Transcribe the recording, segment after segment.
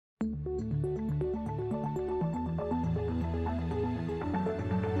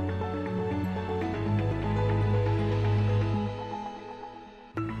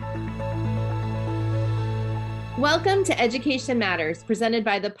Welcome to Education Matters, presented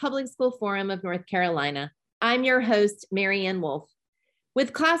by the Public School Forum of North Carolina. I'm your host, Mary Ann Wolf.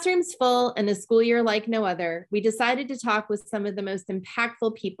 With classrooms full and a school year like no other, we decided to talk with some of the most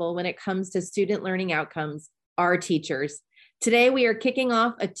impactful people when it comes to student learning outcomes, our teachers. Today, we are kicking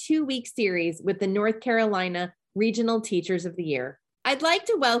off a 2-week series with the North Carolina Regional Teachers of the Year. I'd like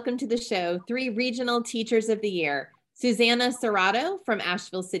to welcome to the show 3 Regional Teachers of the Year: Susanna Cerrato from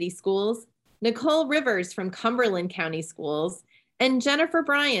Asheville City Schools, Nicole Rivers from Cumberland County Schools, and Jennifer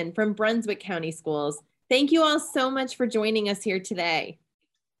Bryan from Brunswick County Schools. Thank you all so much for joining us here today.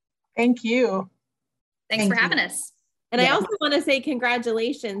 Thank you. Thanks for having us. And I also want to say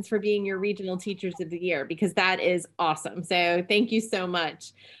congratulations for being your Regional Teachers of the Year, because that is awesome. So thank you so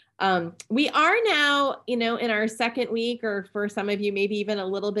much. We are now, in our second week, or for some of you, maybe even a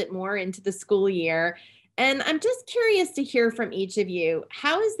little bit more into the school year. And I'm just curious to hear from each of you,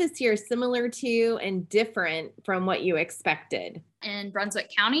 how is this year similar to and different from what you expected? In Brunswick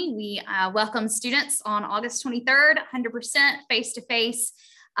County, we welcome students on August 23rd, 100% face-to-face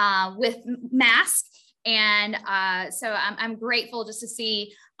with masks. And so I'm grateful just to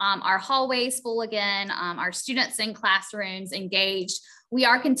see our hallways full again, our students in classrooms engaged. We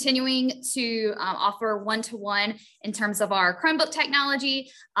are continuing to offer one-to-one in terms of our Chromebook technology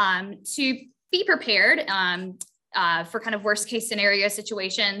to be prepared for kind of worst case scenario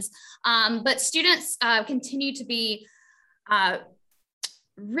situations. But students continue to be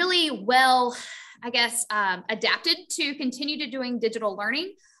really well, adapted to continue to doing digital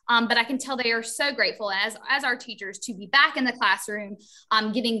learning. But I can tell they are so grateful as our teachers to be back in the classroom,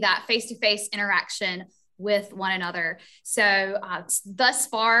 getting that face-to-face interaction with one another. So thus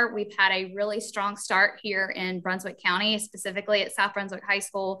far, we've had a really strong start here in Brunswick County, specifically at South Brunswick High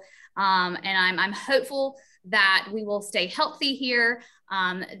School. And I'm hopeful that we will stay healthy here,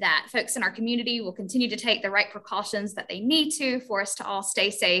 that folks in our community will continue to take the right precautions that they need to for us to all stay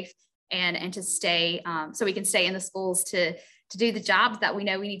safe and to stay, so we can stay in the schools to do the jobs that we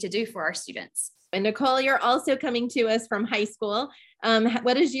know we need to do for our students. And Nicole, you're also coming to us from high school.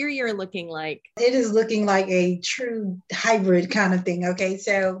 What is your year looking like? It is looking like a true hybrid kind of thing. Okay,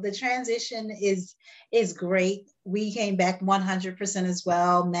 so the transition is great. We came back 100% as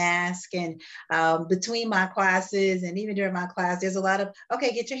well, mask, and between my classes and even during my class, there's a lot of,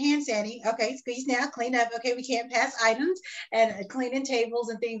 okay, get your hand sanitizer. Okay, squeeze now, clean up. Okay, we can't pass items, and cleaning tables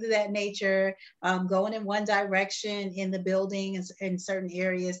and things of that nature, going in one direction in the building in certain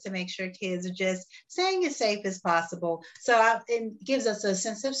areas to make sure kids are just staying as safe as possible. So it gives us a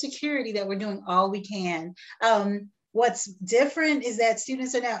sense of security that we're doing all we can. What's different is that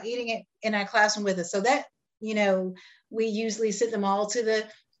students are now eating it in our classroom with us. So that, we usually send them all to the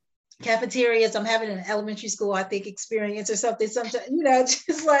cafeterias. I'm having an elementary school, I think, experience or something, sometimes,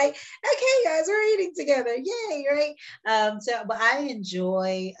 just like, okay, guys, we're eating together. Yay, right? But I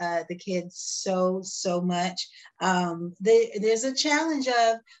enjoy the kids so much. There's a challenge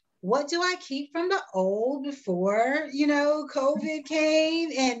of, what do I keep from the old before, COVID came,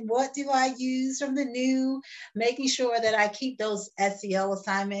 and what do I use from the new, making sure that I keep those SEL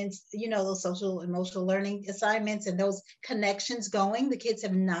assignments, those social emotional learning assignments and those connections going. The kids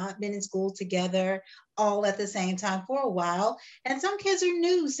have not been in school together all at the same time for a while. And some kids are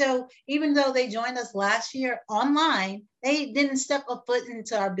new. So even though they joined us last year online, they didn't step a foot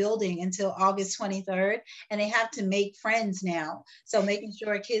into our building until August 23rd, and they have to make friends now. So making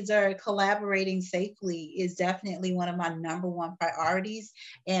sure kids are collaborating safely is definitely one of my #1 priorities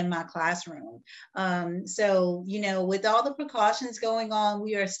in my classroom. So, with all the precautions going on,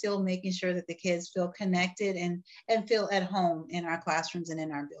 we are still making sure that the kids feel connected and feel at home in our classrooms and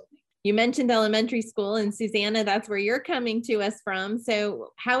in our building. You mentioned elementary school, and Susanna, that's where you're coming to us from.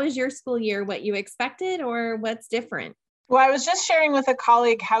 So how is your school year? What you expected, or what's different? Well, I was just sharing with a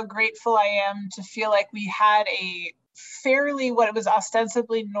colleague how grateful I am to feel like we had a fairly, what was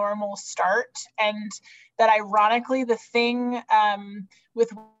ostensibly normal start, and that ironically, the thing with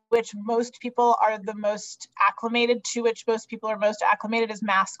which most people are the most acclimated, to which most people are most acclimated, is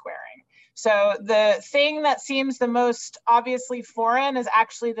mask wearing. So the thing that seems the most obviously foreign is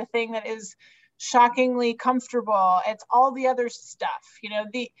actually the thing that is shockingly comfortable. It's all the other stuff.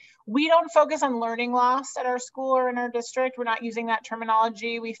 We don't focus on learning loss at our school or in our district. We're not using that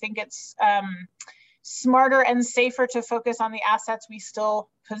terminology. We think it's smarter and safer to focus on the assets we still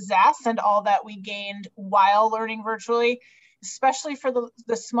possess and all that we gained while learning virtually, especially for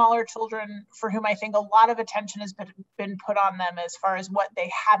the smaller children, for whom I think a lot of attention has been put on them as far as what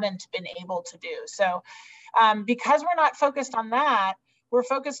they haven't been able to do. So because we're not focused on that, we're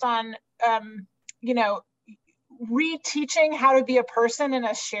focused on, reteaching how to be a person in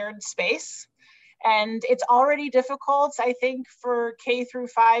a shared space. And it's already difficult, I think, for K through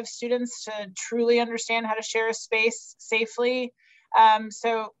 5 students to truly understand how to share a space safely.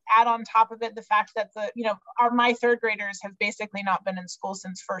 So add on top of it the fact that my third graders have basically not been in school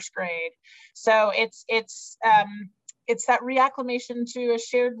since first grade. So it's that reacclimation to a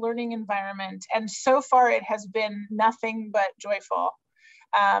shared learning environment. And so far it has been nothing but joyful.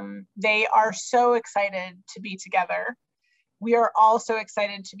 They are so excited to be together. We are all so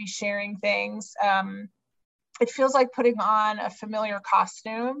excited to be sharing things. It feels like putting on a familiar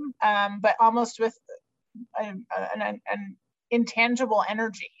costume, but almost with an intangible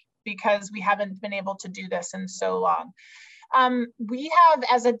energy, because we haven't been able to do this in so long. We have,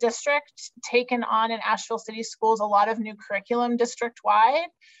 as a district, taken on in Asheville City Schools a lot of new curriculum district-wide.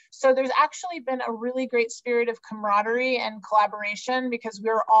 So there's actually been a really great spirit of camaraderie and collaboration, because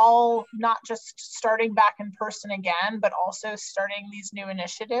we're all not just starting back in person again, but also starting these new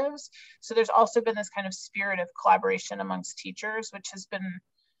initiatives. So there's also been this kind of spirit of collaboration amongst teachers, which has been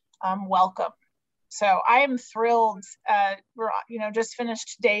welcome. So I am thrilled. We're just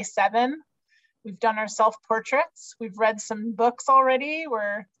finished day 7. We've done our self-portraits. We've read some books already.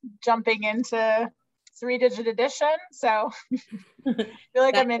 We're jumping into 3-digit addition. So I feel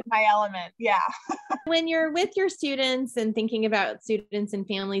like I'm in my element. Yeah. When you're with your students and thinking about students and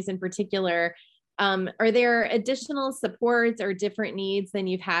families in particular, are there additional supports or different needs than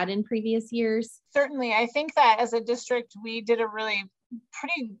you've had in previous years? Certainly. I think that as a district, we did a really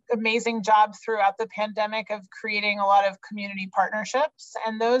pretty amazing job throughout the pandemic of creating a lot of community partnerships,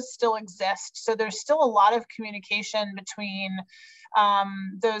 and those still exist. So there's still a lot of communication between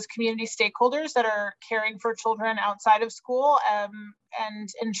those community stakeholders that are caring for children outside of school, and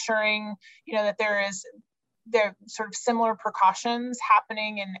ensuring that there are sort of similar precautions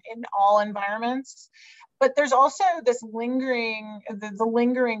happening in all environments. But there's also this lingering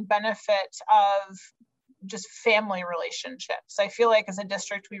benefit of just family relationships. I feel like as a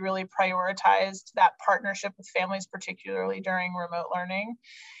district, we really prioritized that partnership with families, particularly during remote learning.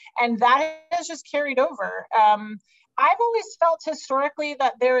 And that has just carried over. I've always felt historically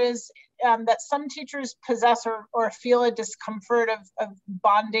that there is, that some teachers possess or feel a discomfort of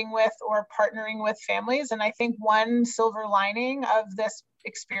bonding with or partnering with families. And I think one silver lining of this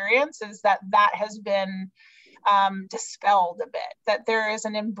experience is that has been dispelled a bit, that there is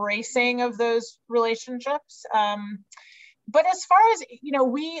an embracing of those relationships. But as far as,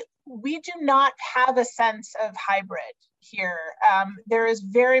 we do not have a sense of hybrid here. There is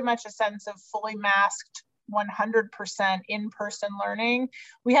very much a sense of fully masked 100% in-person learning.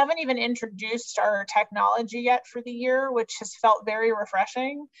 We haven't even introduced our technology yet for the year, which has felt very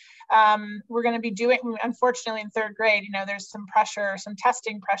refreshing. We're going to be doing, unfortunately in third grade, there's some pressure, some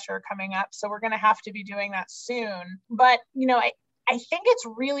testing pressure coming up. So we're going to have to be doing that soon. But, I think it's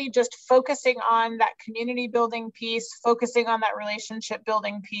really just focusing on that community building piece, focusing on that relationship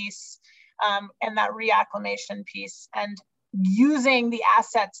building piece, and that reacclimation piece, and using the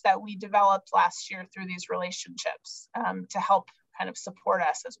assets that we developed last year through these relationships to help kind of support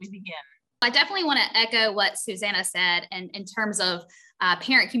us as we begin. I definitely want to echo what Susanna said, and in terms of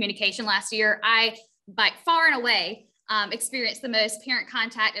parent communication last year, I, by far and away, experienced the most parent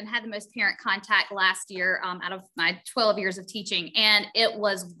contact and had the most parent contact last year out of my 12 years of teaching. And it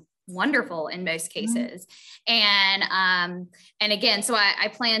was wonderful in most cases. And again, so I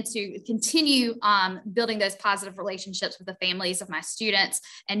plan to continue building those positive relationships with the families of my students,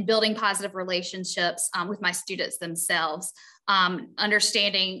 and building positive relationships with my students themselves,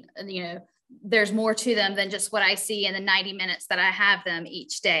 understanding, there's more to them than just what I see in the 90 minutes that I have them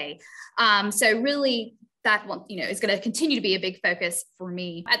each day. So really, that one, is going to continue to be a big focus for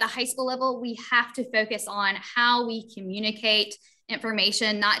me. At the high school level, we have to focus on how we communicate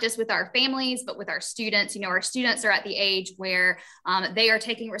information, not just with our families, but with our students. Our students are at the age where they are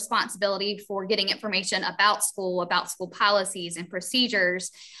taking responsibility for getting information about school policies and procedures.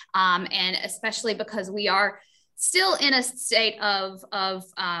 And especially because we are still in a state of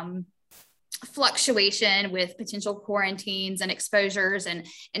fluctuation with potential quarantines and exposures,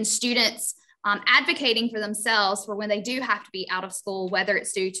 and students advocating for themselves for when they do have to be out of school, whether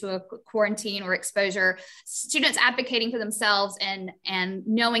it's due to a quarantine or exposure, students advocating for themselves and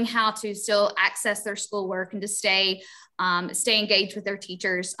knowing how to still access their schoolwork and to stay engaged with their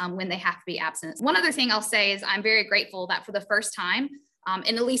teachers when they have to be absent. One other thing I'll say is I'm very grateful that for the first time, and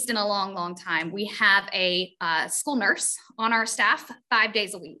at least in a long, long time, we have a school nurse on our staff 5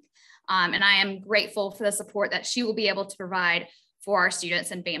 days a week. And I am grateful for the support that she will be able to provide for our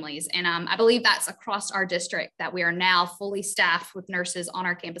students and families. And I believe that's across our district, that we are now fully staffed with nurses on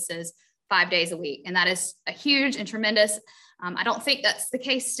our campuses 5 days a week. And that is a huge and tremendous. I don't think that's the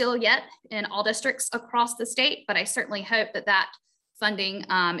case still yet in all districts across the state, but I certainly hope that that funding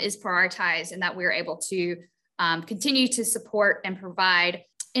is prioritized and that we're able to continue to support and provide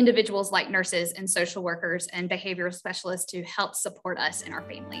individuals like nurses and social workers and behavioral specialists to help support us and our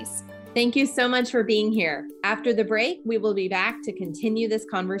families. Thank you so much for being here. After the break, we will be back to continue this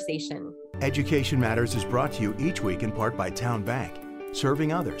conversation. Education Matters is brought to you each week in part by Town Bank,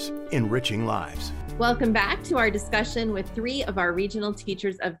 serving others, enriching lives. Welcome back to our discussion with 3 of our Regional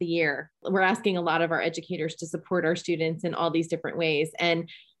Teachers of the Year. We're asking a lot of our educators to support our students in all these different ways. And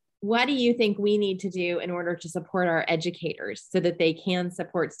what do you think we need to do in order to support our educators so that they can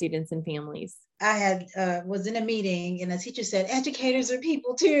support students and families? I was in a meeting and a teacher said, educators are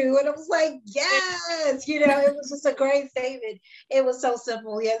people too. And I was like, yes, it was just a great statement. It was so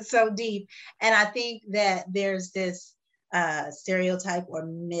simple yet so deep. And I think that there's this stereotype or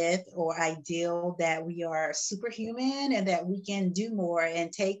myth or ideal that we are superhuman and that we can do more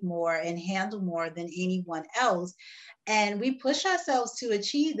and take more and handle more than anyone else. And we push ourselves to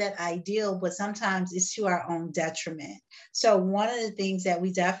achieve that ideal, but sometimes it's to our own detriment. So one of the things that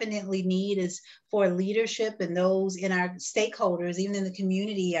we definitely need is for leadership and those in our stakeholders, even in the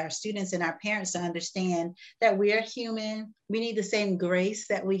community, our students and our parents, to understand that we are human. We need the same grace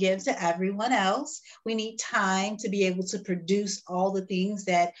that we give to everyone else. We need time to be able to produce all the things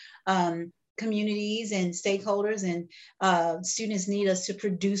that communities and stakeholders and students need us to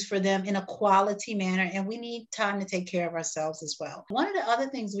produce for them in a quality manner. And we need time to take care of ourselves as well. One of the other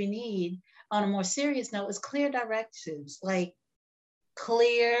things we need on a more serious note is clear directives, like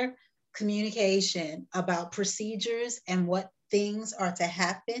clear communication about procedures and what things are to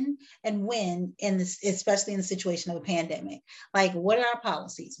happen and when, especially in the situation of a pandemic. Like, what are our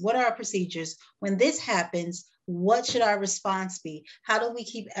policies? What are our procedures? When this happens, what should our response be? How do we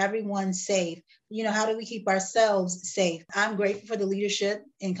keep everyone safe? How do we keep ourselves safe? I'm grateful for the leadership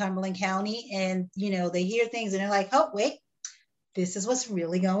in Cumberland County, and they hear things and they're like, oh, wait, this is what's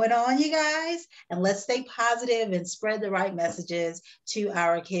really going on, you guys. And let's stay positive and spread the right messages to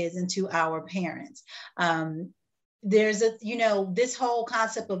our kids and to our parents. There's this whole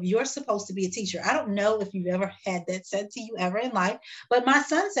concept of you're supposed to be a teacher. I don't know if you've ever had that said to you ever in life, but my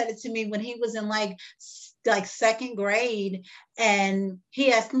son said it to me when he was in like second grade, and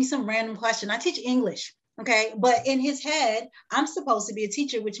he asked me some random question. I teach English, okay? But in his head, I'm supposed to be a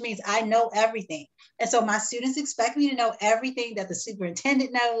teacher, which means I know everything. And so my students expect me to know everything that the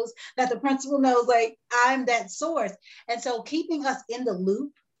superintendent knows, that the principal knows, like I'm that source. And so keeping us in the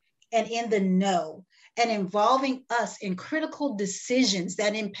loop and in the know and involving us in critical decisions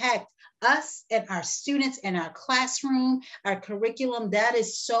that impact us and our students and our classroom, our curriculum, that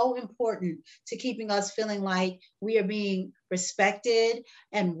is so important to keeping us feeling like we are being respected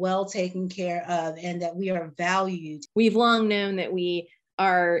and well taken care of, and that we are valued. We've long known that we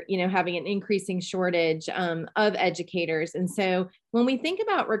are, having an increasing shortage of educators. And so when we think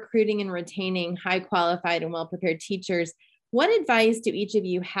about recruiting and retaining high qualified and well-prepared teachers, what advice do each of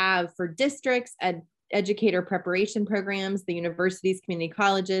you have for districts, educator preparation programs, the universities, community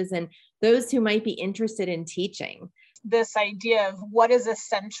colleges, and those who might be interested in teaching? This idea of what is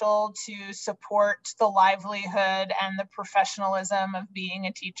essential to support the livelihood and the professionalism of being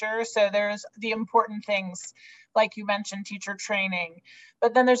a teacher. So there's the important things, like you mentioned, teacher training,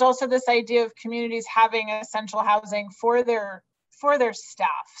 but then there's also this idea of communities having essential housing for their staff,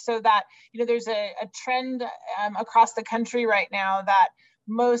 so that there's a trend across the country right now that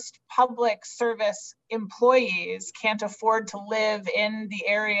most public service employees can't afford to live in the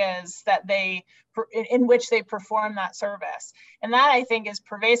areas that in which they perform that service. And that, I think, is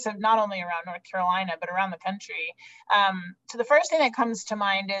pervasive not only around North Carolina, but around the country. So the first thing that comes to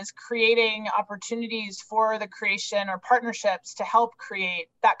mind is creating opportunities for the creation or partnerships to help create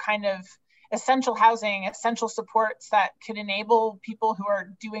that kind of essential housing, essential supports that could enable people who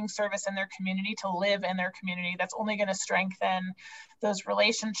are doing service in their community to live in their community. That's only going to strengthen those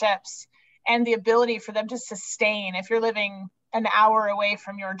relationships and the ability for them to sustain. If you're living an hour away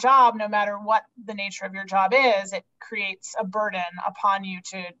from your job, no matter what the nature of your job is, it creates a burden upon you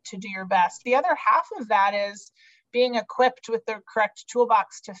to do your best. The other half of that is being equipped with the correct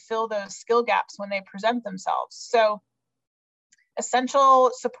toolbox to fill those skill gaps when they present themselves. So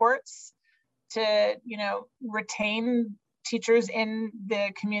essential supports to retain teachers in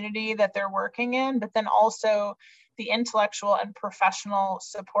the community that they're working in, but then also the intellectual and professional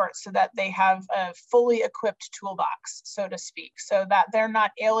support so that they have a fully equipped toolbox, so to speak, so that they're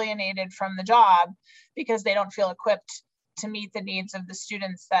not alienated from the job because they don't feel equipped to meet the needs of the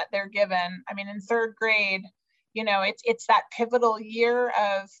students that they're given. I mean, in third grade, it's that pivotal year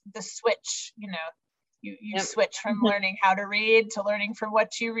of the switch, you Yep. switch from learning how to read to learning from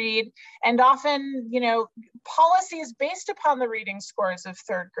what you read. And often, policy is based upon the reading scores of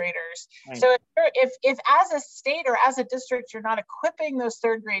third graders. Right. So if as a state or as a district, you're not equipping those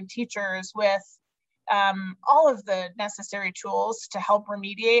third grade teachers with all of the necessary tools to help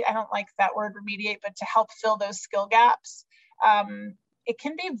remediate, I don't like that word remediate, but to help fill those skill gaps, it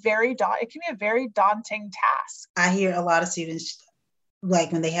can be a very daunting task. I hear a lot of students,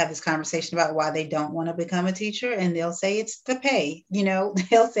 like when they have this conversation about why they don't want to become a teacher, and they'll say it's the pay.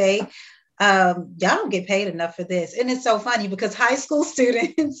 They'll say, y'all don't get paid enough for this. And it's so funny because high school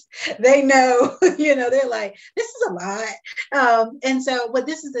students, they know, they're like, this is a lot. But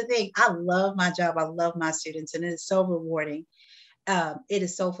this is the thing. I love my job. I love my students, and it is so rewarding. It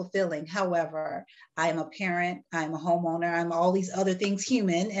is so fulfilling. However, I am a parent, I'm a homeowner, I'm all these other things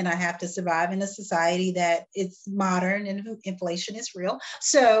human, and I have to survive in a society that it's modern and inflation is real.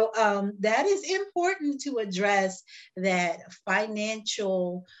 So that is important to address, that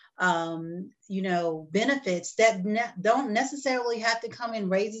financial benefits that don't necessarily have to come in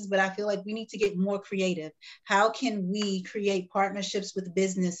raises, but I feel like we need to get more creative. How can we create partnerships with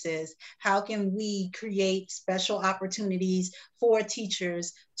businesses? How can we create special opportunities for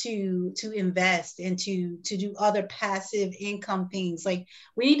teachers to invest and to do other passive income things? Like,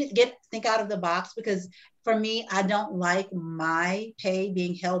 we need to think out of the box, because for me, I don't like my pay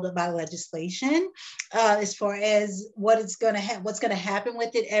being held up by legislation. As far as what's going to happen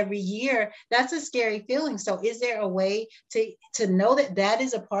with it every year, that's a scary feeling. So is there a way to know that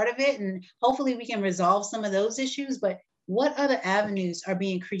is a part of it? And hopefully we can resolve some of those issues, but what other avenues are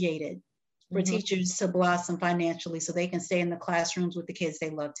being created for teachers to blossom financially so they can stay in the classrooms with the kids they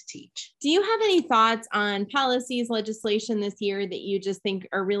love to teach? Do you have any thoughts on policies, legislation this year that you just think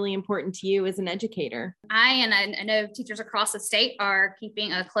are really important to you as an educator? I know teachers across the state are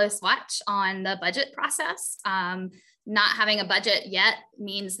keeping a close watch on the budget process. Not having a budget yet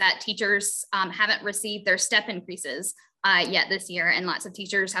means that teachers haven't received their step increases yet this year. And lots of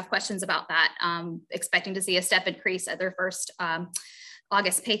teachers have questions about that, expecting to see a step increase at their first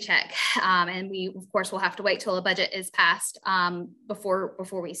August paycheck. And we, of course, will have to wait till a budget is passed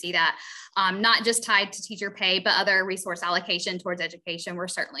before we see that. Not just tied to teacher pay, but other resource allocation towards education. We're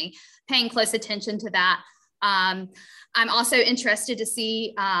certainly paying close attention to that. I'm also interested to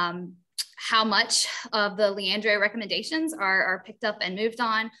see how much of the Leandro recommendations are picked up and moved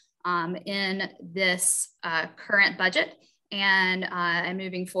on in this current budget and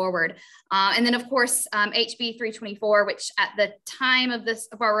moving forward. And then, of course, HB 324, which at the time of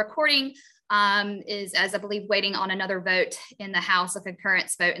our recording is, as I believe, waiting on another vote in the House, a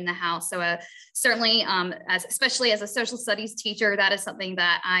concurrence vote in the House. So certainly, especially as a social studies teacher, that is something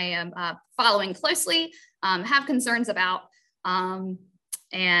that I am following closely, have concerns about.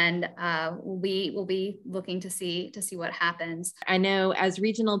 And we'll be looking to see what happens. I know as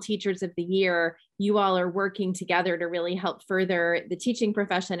regional teachers of the year, you all are working together to really help further the teaching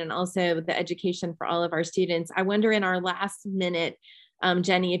profession and also the education for all of our students. I wonder, in our last minute,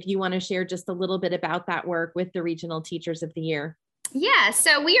 Jenny, if you want to share just a little bit about that work with the regional teachers of the year. Yeah,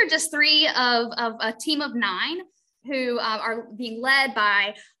 so we are just three of a team of 9 who are being led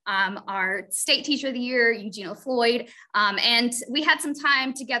by our state teacher of the year, Eugenia Floyd. And we had some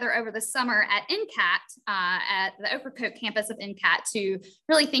time together over the summer at NCAT, at the Ocracoke campus of NCAT, to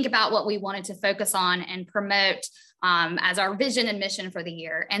really think about what we wanted to focus on and promote as our vision and mission for the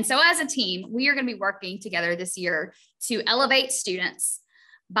year. And so as a team, we are going to be working together this year to elevate students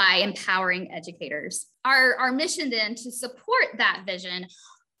by empowering educators. Our mission then to support that vision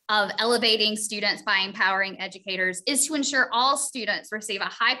of elevating students by empowering educators is to ensure all students receive a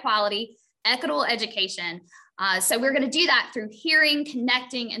high quality, equitable education. So we're going to do that through hearing,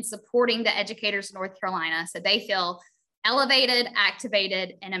 connecting, and supporting the educators of North Carolina so they feel elevated,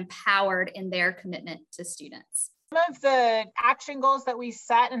 activated, and empowered in their commitment to students. Some of the action goals that we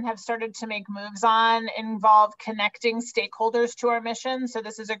set and have started to make moves on involve connecting stakeholders to our mission. So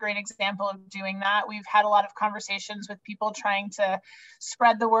this is a great example of doing that. We've had a lot of conversations with people trying to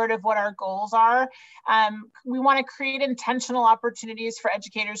spread the word of what our goals are. We want to create intentional opportunities for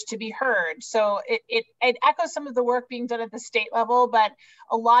educators to be heard. So it echoes some of the work being done at the state level, but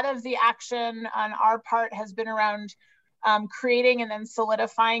a lot of the action on our part has been around creating and then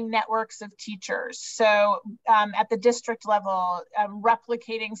solidifying networks of teachers. So at the district level,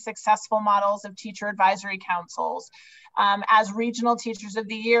 replicating successful models of teacher advisory councils. As regional teachers of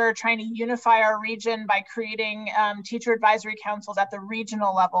the year, trying to unify our region by creating teacher advisory councils at the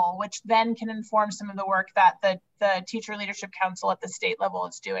regional level, which then can inform some of the work that the Teacher Leadership Council at the state level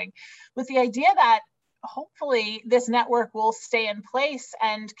is doing, with the idea that hopefully this network will stay in place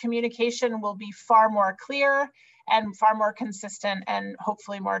and communication will be far more clear and far more consistent and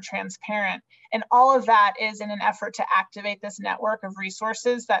hopefully more transparent. And all of that is in an effort to activate this network of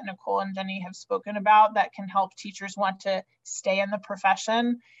resources that Nicole and Jenny have spoken about that can help teachers want to stay in the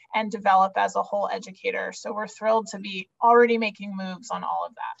profession and develop as a whole educator. So we're thrilled to be already making moves on all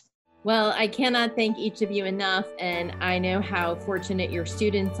of that. Well, I cannot thank each of you enough, and I know how fortunate your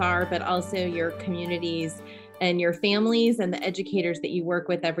students are, but also your communities and your families and the educators that you work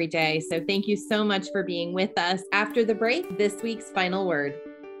with every day. So thank you so much for being with us. After the break, this week's final word.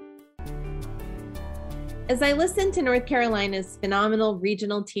 As I listened to North Carolina's phenomenal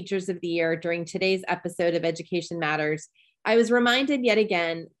Regional Teachers of the Year during today's episode of Education Matters, I was reminded yet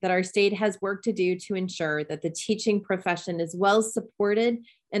again that our state has work to do to ensure that the teaching profession is well supported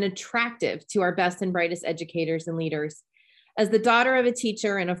and attractive to our best and brightest educators and leaders. As the daughter of a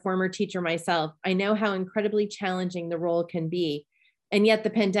teacher and a former teacher myself, I know how incredibly challenging the role can be. And yet the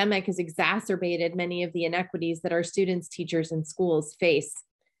pandemic has exacerbated many of the inequities that our students, teachers, and schools face.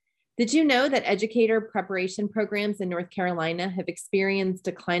 Did you know that educator preparation programs in North Carolina have experienced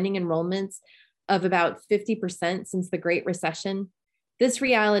declining enrollments of about 50% since the Great Recession? This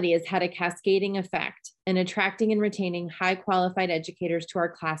reality has had a cascading effect, and attracting and retaining high qualified educators to our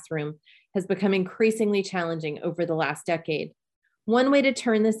classroom has become increasingly challenging over the last decade. One way to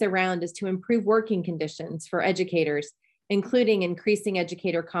turn this around is to improve working conditions for educators, including increasing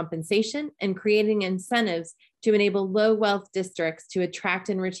educator compensation and creating incentives to enable low wealth districts to attract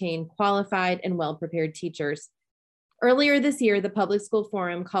and retain qualified and well-prepared teachers. Earlier this year, the Public School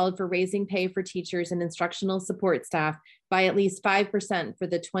Forum called for raising pay for teachers and instructional support staff by at least 5% for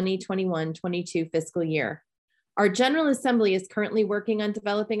the 2021-22 fiscal year. Our General Assembly is currently working on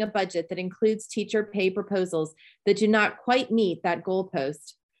developing a budget that includes teacher pay proposals that do not quite meet that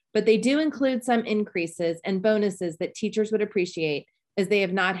goalpost, but they do include some increases and bonuses that teachers would appreciate, as they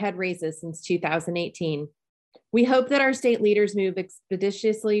have not had raises since 2018. We hope that our state leaders move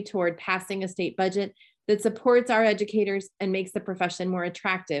expeditiously toward passing a state budget that supports our educators and makes the profession more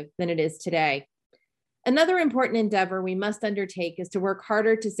attractive than it is today. Another important endeavor we must undertake is to work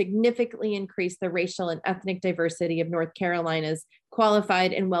harder to significantly increase the racial and ethnic diversity of North Carolina's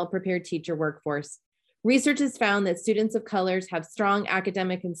qualified and well-prepared teacher workforce. Research has found that students of colors have strong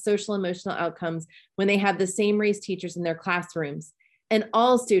academic and social emotional outcomes when they have the same race teachers in their classrooms, and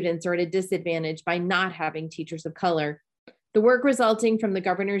all students are at a disadvantage by not having teachers of color. The work resulting from the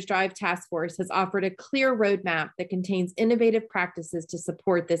Governor's Drive Task Force has offered a clear roadmap that contains innovative practices to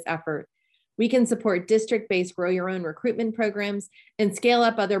support this effort. We can support district-based grow your own recruitment programs and scale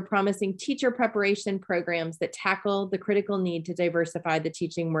up other promising teacher preparation programs that tackle the critical need to diversify the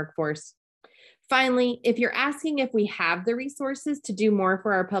teaching workforce. Finally, if you're asking if we have the resources to do more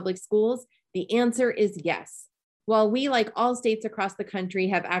for our public schools, the answer is yes. While we, like all states across the country,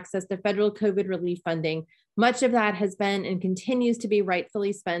 have access to federal COVID relief funding, much of that has been and continues to be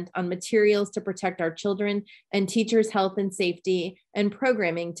rightfully spent on materials to protect our children and teachers' health and safety, and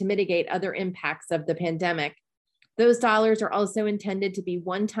programming to mitigate other impacts of the pandemic. Those dollars are also intended to be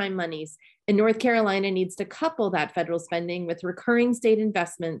one-time monies, and North Carolina needs to couple that federal spending with recurring state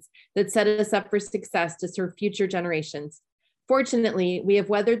investments that set us up for success to serve future generations. Fortunately, we have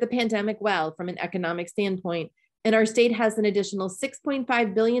weathered the pandemic well from an economic standpoint, and our state has an additional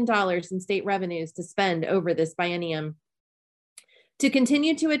 $6.5 billion in state revenues to spend over this biennium. To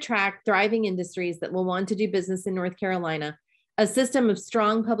continue to attract thriving industries that will want to do business in North Carolina, a system of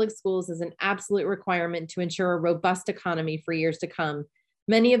strong public schools is an absolute requirement to ensure a robust economy for years to come.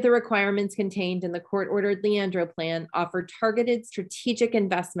 Many of the requirements contained in the court-ordered Leandro Plan offer targeted strategic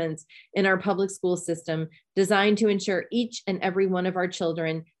investments in our public school system designed to ensure each and every one of our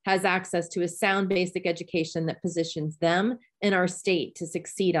children has access to a sound basic education that positions them and our state to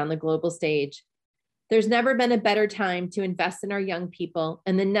succeed on the global stage. There's never been a better time to invest in our young people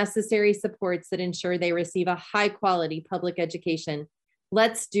and the necessary supports that ensure they receive a high-quality public education.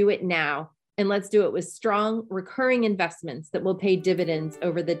 Let's do it now. And let's do it with strong, recurring investments that will pay dividends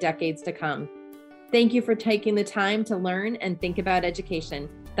over the decades to come. Thank you for taking the time to learn and think about education.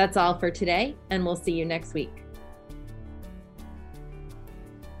 That's all for today, and we'll see you next week.